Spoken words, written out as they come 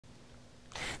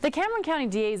The Cameron County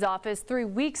DA's office 3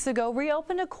 weeks ago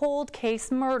reopened a cold case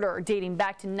murder dating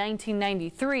back to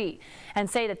 1993 and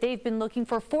say that they've been looking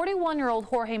for 41-year-old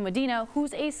Jorge Medina,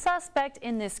 who's a suspect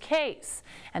in this case.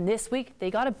 And this week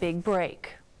they got a big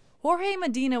break. Jorge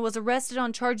Medina was arrested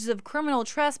on charges of criminal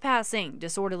trespassing,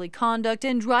 disorderly conduct,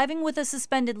 and driving with a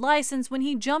suspended license when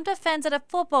he jumped a fence at a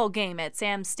football game at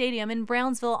Sam's Stadium in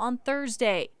Brownsville on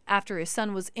Thursday, after his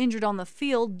son was injured on the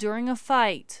field during a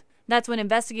fight. That's when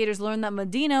investigators learned that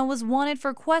Medina was wanted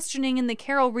for questioning in the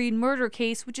Carol Reed murder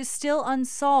case, which is still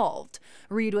unsolved.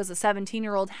 Reed was a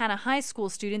 17-year-old Hannah High School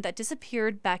student that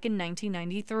disappeared back in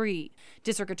 1993.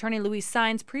 District Attorney Louise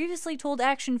Sines previously told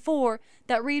Action 4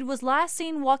 that Reed was last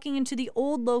seen walking into the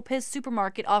old Lopez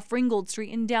supermarket off Ringgold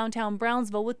Street in downtown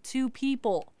Brownsville with 2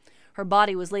 people. Her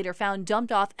body was later found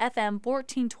dumped off FM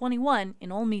 1421 in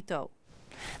Olmito.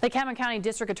 The Cameron County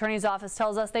District Attorney's Office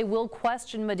tells us they will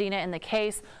question Medina in the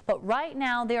case, but right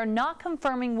now they are not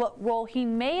confirming what role he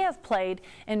may have played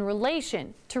in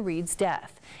relation to Reed's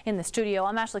death. In the studio,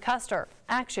 I'm Ashley Custer,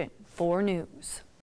 Action 4 News.